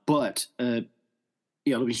 But it'll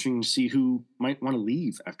be interesting to see who might want to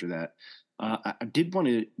leave after that. I did want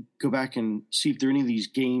to go back and see if there are any of these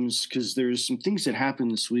games because there's some things that happened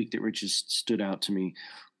this week that were just stood out to me.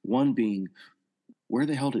 One being, where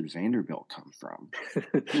the hell did Vanderbilt come from?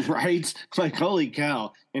 Right? Like, holy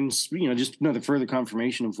cow. And, just another further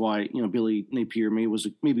confirmation of why, Billy Napier maybe was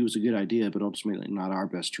a good idea, but ultimately not our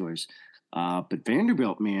best choice. But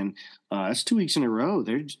Vanderbilt, man, that's 2 weeks in a row.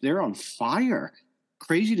 They're on fire.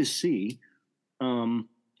 Crazy to see. And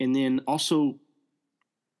then also,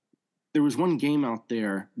 there was one game out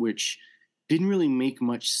there which didn't really make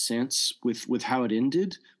much sense with how it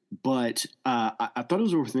ended. But I thought it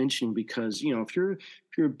was worth mentioning because if you're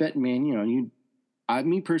a bet man,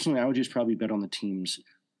 me personally, I would just probably bet on the teams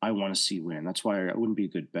I want to see win. That's why I wouldn't be a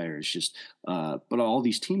good bettor. It's just, but all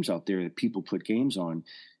these teams out there that people put games on,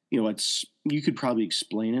 you could probably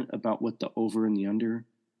explain it about what the over and the under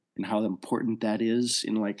and how important that is,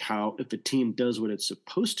 and like how if a team does what it's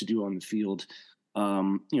supposed to do on the field,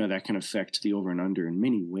 that can affect the over and under in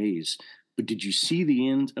many ways. But did you see the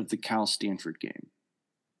end of the Cal Stanford game?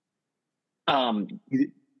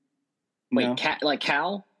 Wait,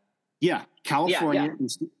 Cal? Yeah, California.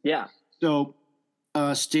 Yeah. So,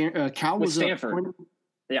 Cal was Stanford. Up.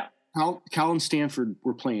 Yeah. Cal and Stanford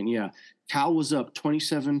were playing. Yeah, Cal was up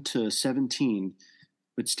 27-17,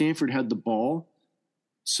 but Stanford had the ball.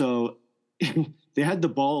 So they had the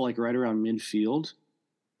ball like right around midfield,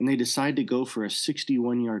 and they decided to go for a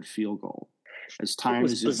 61-yard field goal. As time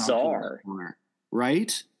is bizarre,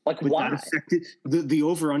 right? Like, but why? The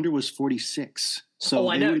over under was 46. So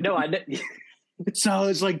I know. No, I know. So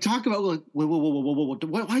it's like, talk about like, whoa.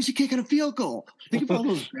 Why is he kicking a field goal? Think about all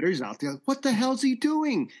those bettors out there. What the hell is he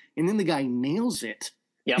doing? And then the guy nails it.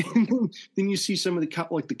 Yeah. Then you see some of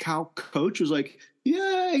the Cal coach was like,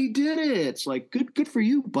 yeah, he did it. It's like, good for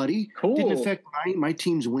you, buddy. Cool. Didn't affect my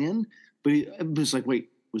team's win. But it was like, wait,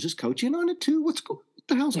 was this coach in on it too? What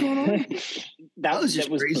the hell's going on? that was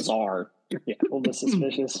bizarre. Yeah, a little bit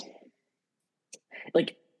suspicious.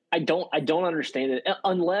 Like, I don't understand it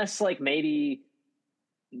unless like maybe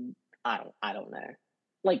I don't know.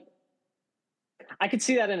 Like, I could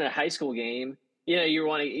see that in a high school game.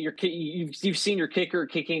 You've seen your kicker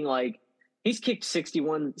kicking, like, he's kicked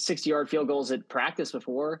 60-yard field goals at practice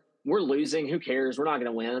before. We're losing. Who cares? We're not going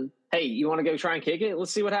to win. Hey, you want to go try and kick it?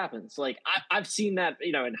 Let's see what happens. Like, I've seen that,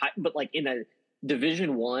 but like in a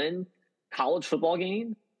Division I college football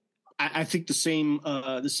game. I think the same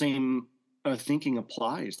thinking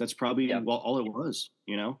applies. That's probably all it was,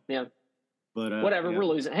 Yeah. But whatever, we're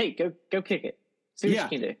losing. Hey, go kick it. See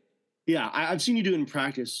what you can do. Yeah, I've seen you do it in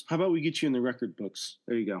practice. How about we get you in the record books?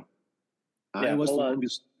 There you go. It was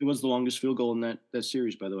the longest field goal in that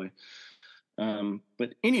series, by the way.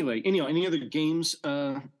 But anyway, any other games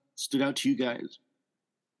stood out to you guys?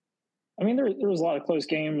 I mean, there was a lot of close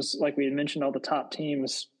games. Like we had mentioned, all the top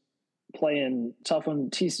teams playing tough when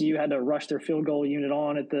TCU had to rush their field goal unit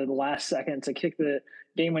on at the last second to kick the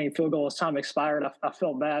game-winning field goal as time expired. I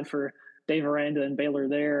felt bad for Dave Aranda and Baylor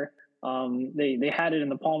there. They had it in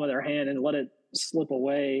the palm of their hand and let it slip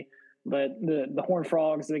away. But the Horned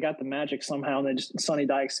Frogs, they got the magic somehow, and Sonny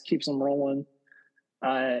Dykes keeps them rolling.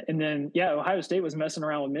 And then, Ohio State was messing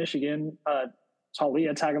around with Michigan.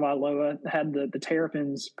 Taulia Tagovailoa had the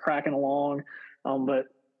Terrapins cracking along, but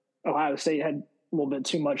Ohio State had a little bit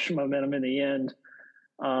too much momentum in the end.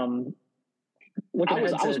 I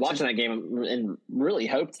was watching that game and really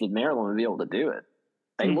hoped that Maryland would be able to do it.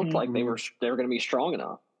 They looked like they were going to be strong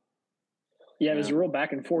enough. Yeah, it was a real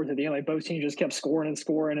back and forth at the end. Like both teams just kept scoring and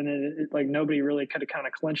scoring, and then like nobody really could kind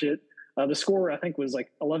of clinch it. The score I think was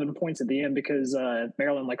like 11 points at the end because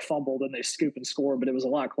Maryland like fumbled and they scoop and score, but it was a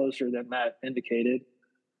lot closer than that indicated.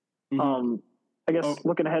 Mm-hmm. I guess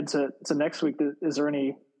looking ahead to next week, is there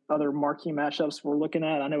any other marquee matchups we're looking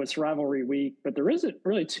at? I know it's rivalry week, but there isn't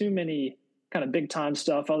really too many kind of big time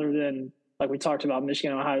stuff other than like we talked about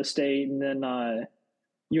Michigan, Ohio State, and then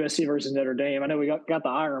USC versus Notre Dame. I know we got the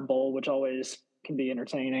Iron Bowl, which always can be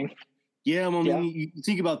entertaining. Yeah, well, I mean, you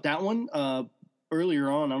think about that one. Earlier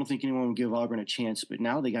on, I don't think anyone would give Auburn a chance, but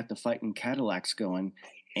now they got the Fighting Cadillacs going,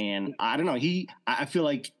 and I don't know. I feel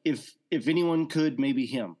like if anyone could, maybe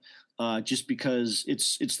him. Just because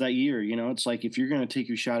it's that year, you know, it's like if you're going to take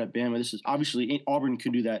your shot at Bama, this is obviously Auburn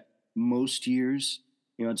could do that most years,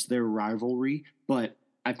 you know, it's their rivalry, but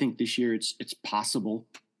I think this year it's possible.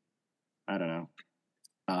 I don't know.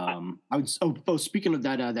 I would. Speaking of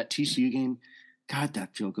that TCU game, God,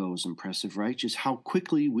 that field goal was impressive, right? Just how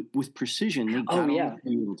quickly with precision they got on the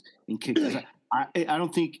field and kicked.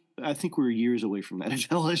 I think we're years away from that at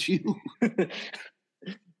LSU.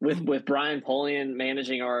 With Brian Polian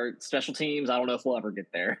managing our special teams, I don't know if we'll ever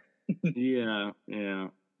get there. yeah.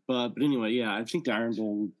 But anyway, yeah, I think the Iron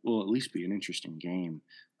Bowl will at least be an interesting game.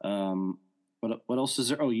 What else is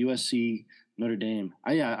there? Oh, USC, Notre Dame.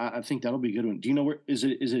 I think that'll be a good one. Do you know where is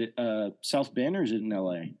it? Is it South Bend or is it in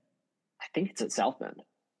LA? I think it's at South Bend.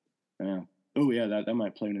 Yeah. Oh yeah, that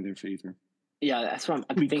might play into their favor. Yeah, that's what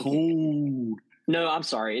I'm thinking. Cold. No, I'm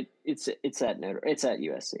sorry. It's at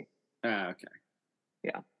USC. Okay.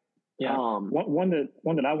 Yeah. Yeah. One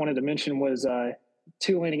that I wanted to mention was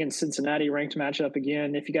Tulane against Cincinnati ranked matchup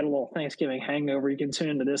again. If you got a little Thanksgiving hangover, you can tune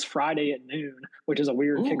into this Friday at noon, which is a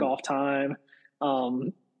weird kickoff time.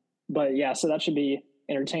 But yeah, so that should be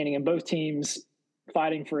entertaining. And both teams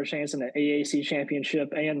fighting for a chance in the AAC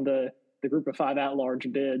championship and the Group of Five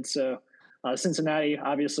at-large bid. So Cincinnati,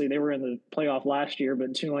 obviously, they were in the playoff last year,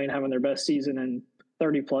 but Tulane having their best season in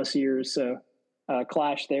 30-plus years. So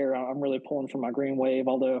clash there. I'm really pulling for my Green Wave,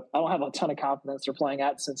 although I don't have a ton of confidence. They're playing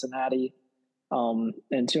at Cincinnati,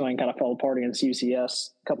 and Tulane kind of fell apart against UCF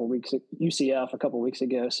a couple weeks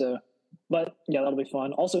ago. So, but yeah, that'll be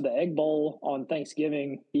fun. Also, the Egg Bowl on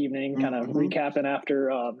Thanksgiving evening, kind of recapping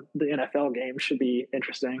after the NFL game, should be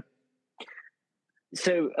interesting.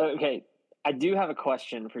 So, okay, I do have a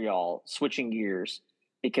question for y'all. Switching gears,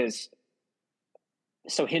 because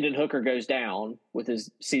Hendon Hooker goes down with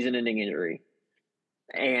his season-ending injury.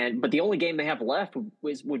 But the only game they have left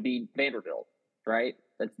would be Vanderbilt, right?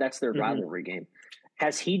 That's their rivalry game.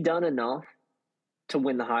 Has he done enough to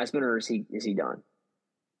win the Heisman, or is he done?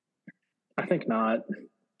 I think not.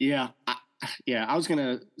 Yeah, I was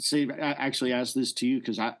gonna say I actually asked this to you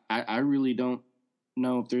because I really don't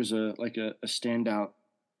know if there's a standout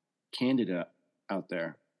candidate out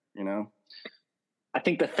there. You know, I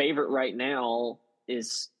think the favorite right now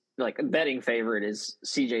is. Like a betting favorite is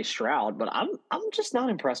CJ Stroud, but I'm just not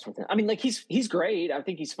impressed with him. I mean, like he's great. I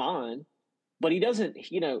think he's fine, but he doesn't,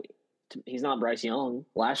 he's not Bryce Young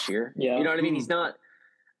last year. Yeah. You know what I mean? He's not.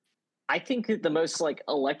 I think that the most like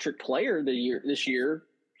electric player this year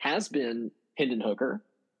has been Hendon Hooker.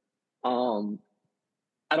 I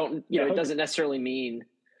don't, it doesn't necessarily mean,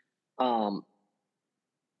 doesn't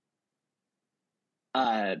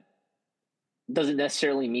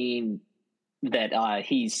necessarily mean that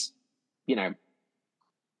he's,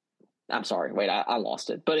 I'm sorry, wait, I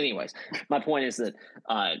lost it. But anyways, my point is that,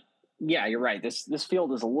 yeah, you're right. This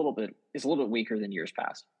field is a little bit weaker than years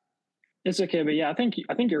past. It's okay, but yeah, I think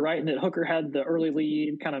you're right in that Hooker had the early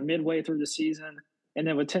lead kind of midway through the season, and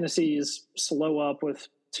then with Tennessee's slow up with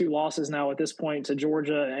 2 losses now at this point to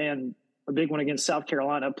Georgia and a big one against South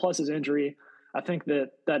Carolina, plus his injury, I think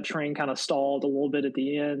that train kind of stalled a little bit at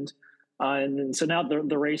the end. And so now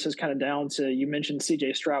the race is kind of down to, you mentioned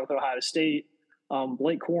CJ Stroud with Ohio State.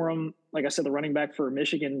 Blake Corum, like I said, the running back for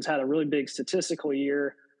Michigan, has had a really big statistical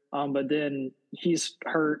year, but then he's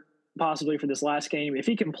hurt possibly for this last game. If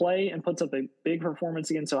he can play and puts up a big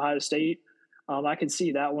performance against Ohio State, I could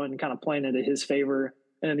see that one kind of playing into his favor.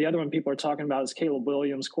 And then the other one people are talking about is Caleb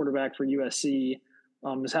Williams, quarterback for USC,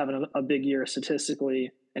 is having a big year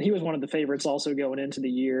statistically. And he was one of the favorites also going into the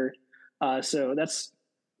year. So that's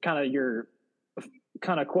kind of your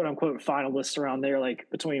kind of quote unquote finalists around there, like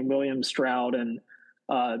between Williams, Stroud, and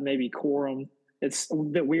maybe Corum. It's a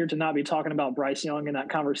bit weird to not be talking about Bryce Young in that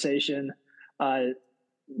conversation.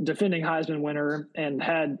 Defending Heisman winner and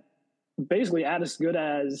had basically as good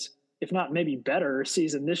as, if not maybe better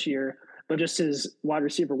season this year, but just his wide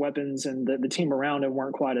receiver weapons and the team around him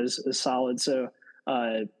weren't quite as solid. So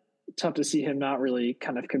tough to see him not really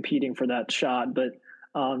kind of competing for that shot. But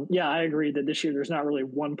Yeah, I agree that this year there's not really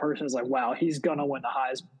one person who's like, wow, he's gonna win the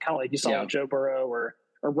Heisman, kind of like you saw with Joe Burrow or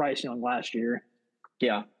Bryce Young last year.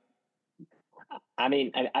 Yeah, I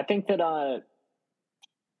mean, I think that I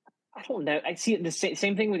don't know. I see it the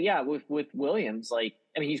same thing with Williams. Like,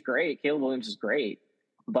 I mean, he's great. Caleb Williams is great,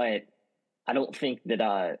 but I don't think that.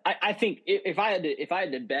 I think if I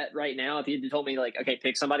had to bet right now, if you had told me like, okay,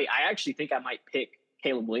 pick somebody, I actually think I might pick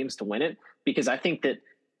Caleb Williams to win it, because I think that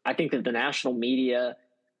the national media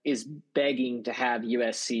is begging to have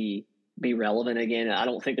USC be relevant again. I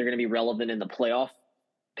don't think they're going to be relevant in the playoff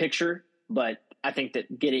picture, but I think that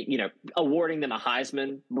awarding them a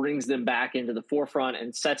Heisman brings them back into the forefront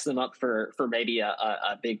and sets them up for maybe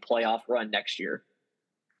a big playoff run next year.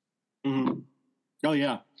 Mm-hmm. Oh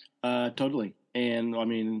yeah, totally. And I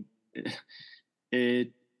mean,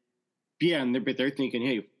 and they're thinking,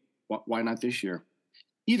 hey, why not this year?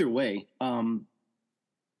 Either way, some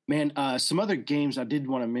other games I did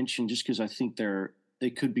want to mention just because I think they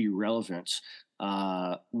could be relevant.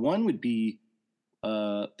 One would be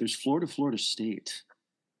there's Florida State.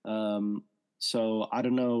 So I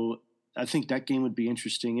don't know. I think that game would be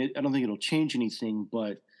interesting. I don't think it'll change anything,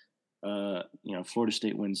 but Florida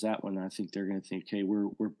State wins that one. I think they're going to think, hey,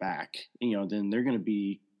 we're back. Then they're going to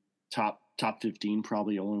be top 15,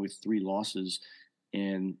 probably only with 3 losses,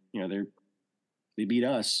 and they beat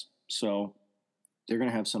us, so they're going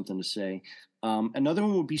to have something to say. Another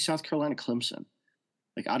one would be South Carolina Clemson.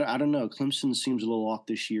 Like I don't know, Clemson seems a little off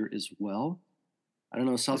this year as well. I don't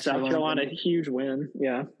know. South Carolina, huge win.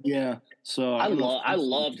 Yeah. Yeah. So I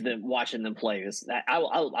loved them watching them play.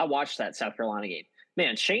 I watched that South Carolina game.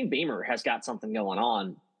 Man, Shane Beamer has got something going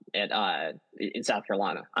on in South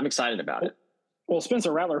Carolina. I'm excited about it. Well,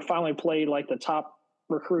 Spencer Rattler finally played like the top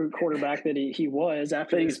recruit quarterback that he was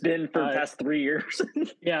after he's been for the past 3 years.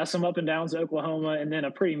 Yeah, some up and downs at Oklahoma, and then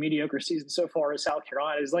a pretty mediocre season so far at South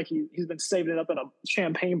Carolina. It's like he's been saving it up in a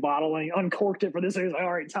champagne bottle and he uncorked it for this. He's like,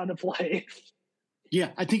 all right, time to play.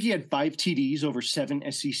 Yeah, I think he had 5 TDs over 7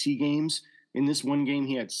 SEC games. In this one game,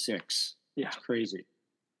 he had 6. Yeah, it's crazy.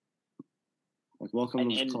 Like, welcome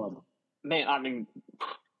to the club. Man, I mean,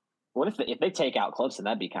 what if they take out Clemson?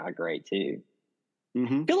 That'd be kind of great too.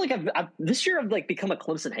 Mm-hmm. I feel like this year I've like become a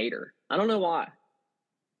Clemson hater. I don't know why.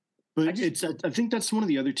 But I think that's one of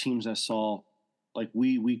the other teams I saw. Like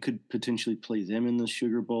we could potentially play them in the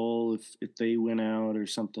Sugar Bowl if they win out or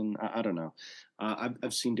something. I don't know.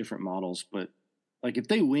 I've seen different models, but like if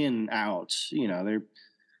they win out, they're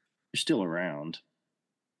still around.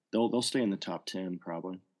 They'll stay in the top 10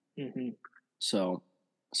 probably. Mm-hmm. So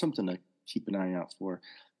something to keep an eye out for.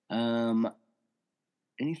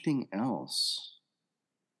 Anything else?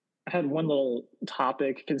 I had one little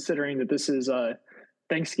topic, considering that this is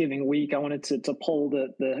Thanksgiving week. I wanted to poll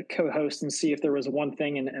the co-host and see if there was one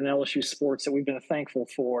thing in LSU sports that we've been thankful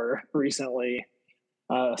for recently.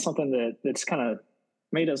 Something that's kind of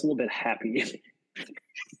made us a little bit happy.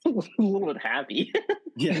 A little bit happy.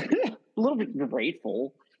 Yeah. A little bit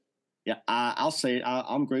grateful. Yeah, I'll say it.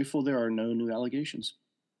 I'm grateful there are no new allegations.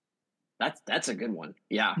 That's a good one.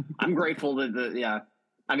 Yeah, I'm grateful that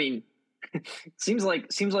I mean, seems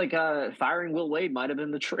like firing Will Wade might have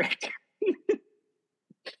been the trick.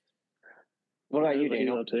 What about you,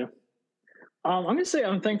 Daniel? Too. I'm gonna say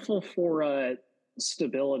I'm thankful for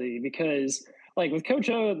stability, because like with Coach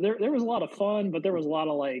O, there was a lot of fun, but there was a lot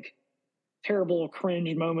of like terrible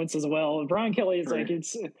cringe moments as well. And Brian Kelly is like,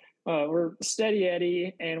 it's we're steady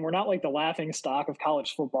Eddie, and we're not like the laughing stock of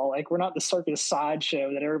college football. Like, we're not the circus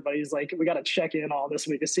sideshow that everybody's like, we got to check in on this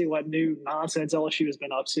week to see what new nonsense LSU has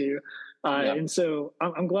been up to. And so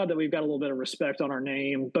I'm glad that we've got a little bit of respect on our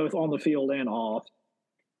name, both on the field and off.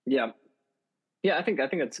 Yeah. Yeah, I think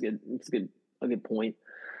that's good. It's a good point.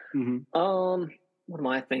 Mm-hmm. What am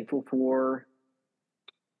I thankful for?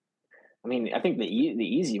 I mean, I think the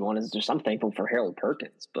easy one is just I'm thankful for Harold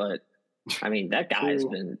Perkins, but I mean, that guy has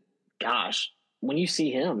been, gosh, when you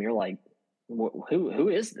see him, you're like, who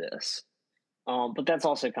is this? But that's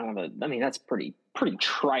also kind of that's pretty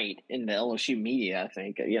trite in the LSU media, I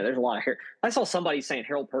think. Yeah, there's a lot of I saw somebody saying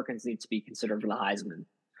Harold Perkins needs to be considered for the Heisman.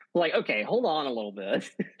 Like, okay, hold on a little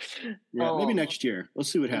bit. Yeah, maybe next year.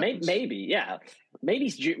 Let's see what happens. Maybe, yeah.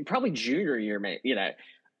 Maybe probably junior year,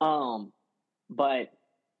 but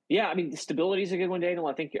yeah, I mean, stability is a good one, Daniel.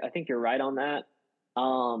 I think you're right on that.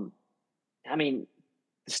 I mean,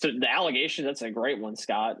 the allegation, that's a great one,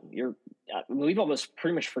 Scott. We've almost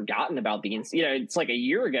pretty much forgotten about it's like a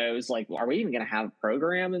year ago. It's like, are we even going to have a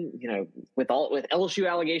program? And, with LSU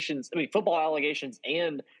allegations, I mean, football allegations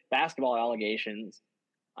and basketball allegations,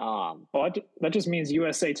 That just means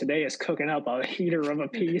USA Today is cooking up a heater of a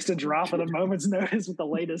piece to drop at a moment's notice with the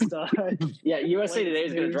latest. Yeah, USA Today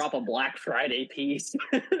is going to news. drop a Black Friday piece.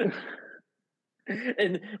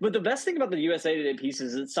 But the best thing about the USA Today piece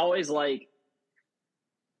is it's always like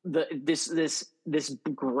this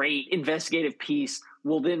great investigative piece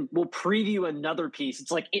will preview another piece.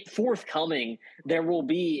 It's like forthcoming. There will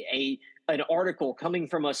be an article coming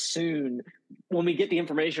from us soon when we get the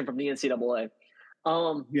information from the NCAA.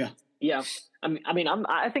 Yeah.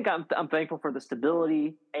 I think I'm thankful for the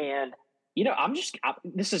stability, and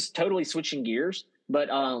this is totally switching gears, but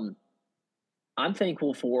I'm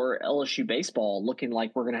thankful for LSU baseball looking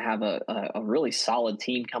like we're going to have a really solid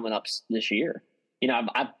team coming up this year.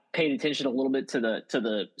 I paid attention a little bit to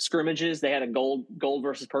the scrimmages. They had a gold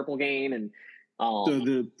versus purple game, and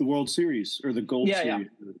the World Series or the Gold Series.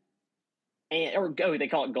 Yeah. They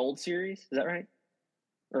call it Gold Series. Is that right?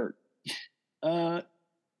 Or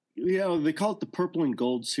yeah, they call it the Purple and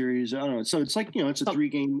Gold Series. I don't know. So it's like, it's a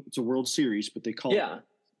 3-game, it's a World Series, but they call it.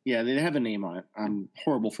 Yeah, they have a name on it. I'm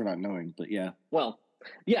horrible for not knowing, but yeah. Well,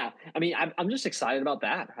 yeah. I'm just excited about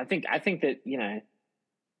that. I think that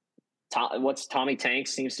what's Tommy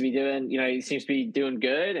Tanks seems to be doing. He seems to be doing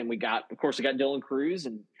good, and we got Dylan Cruz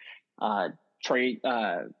and Trey.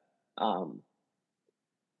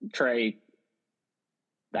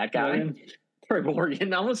 That guy. Trey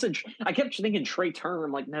Morgan. I kept thinking Trey Turner.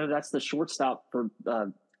 I'm like, no, that's the shortstop for.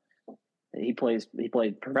 He played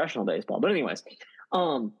professional baseball, but anyways,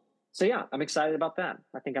 so yeah, I'm excited about that.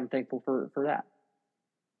 I think I'm thankful for that.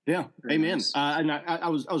 Yeah, amen. And I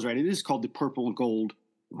was right. It is called the Purple and Gold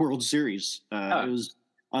World Series. It was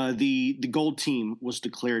the gold team was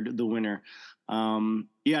declared the winner. I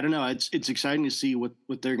don't know. It's exciting to see what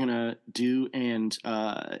they're gonna do, and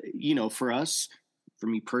for us. For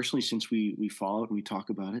me personally, since we follow it and we talk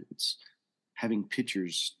about it, it's having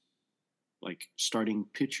pitchers, like starting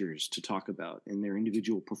pitchers to talk about and their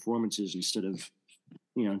individual performances instead of,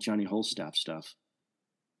 Johnny Holstaff stuff.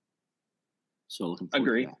 So looking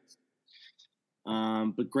forward to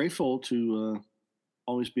that. But grateful to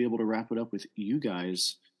always be able to wrap it up with you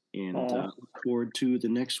guys and look forward to the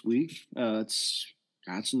next week. It's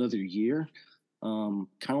another year. Kind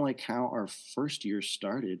of like how our first year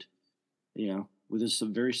started, with this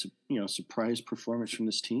very, surprise performance from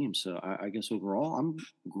this team. So I guess overall, I'm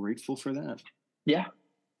grateful for that. Yeah,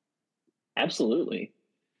 absolutely.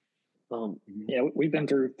 Yeah, we've been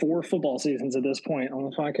through 4 football seasons at this point on the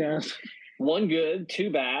podcast. 1 good, 2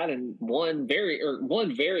 bad, and 1 very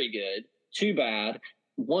good, 2 bad,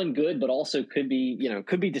 1 good, but also could be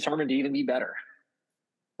determined to even be better.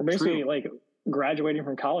 We're basically like graduating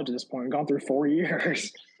from college at this point. We've gone through 4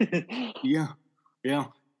 years. Yeah.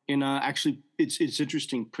 And actually, it's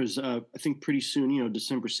interesting because I think pretty soon,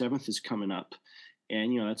 December 7th is coming up.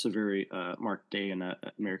 And, that's a very marked day in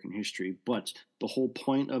American history. But the whole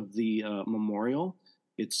point of the memorial,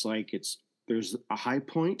 it's like there's a high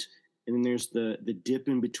point and then there's the dip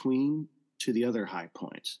in between to the other high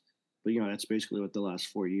point. But, that's basically what the last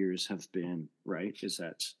 4 years have been, right? Is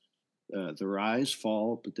that the rise,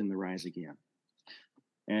 fall, but then the rise again.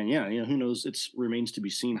 And who knows? It remains to be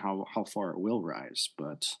seen how far it will rise.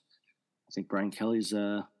 But I think Brian Kelly's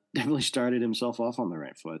definitely started himself off on the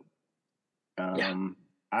right foot. I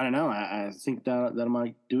don't know. I think that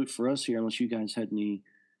might do it for us here. Unless you guys had any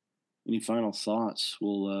final thoughts,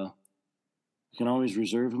 we can always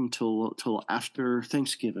reserve them till after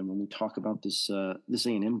Thanksgiving when we talk about this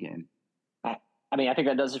A&M game. I think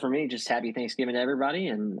that does it for me. Just happy Thanksgiving to everybody,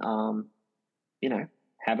 and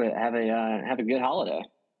have a good holiday.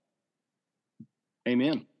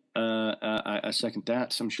 Amen. I second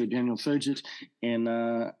that. So I'm sure Daniel thirds it.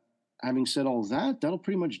 And having said all that, that'll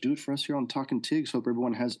pretty much do it for us here on Talking Tigs. Hope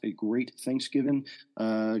everyone has a great Thanksgiving.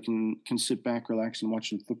 Can sit back, relax, and watch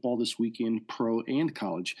some football this weekend, pro and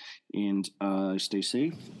college. And stay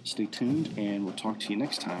safe, stay tuned, and we'll talk to you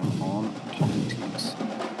next time on Talking Tigs.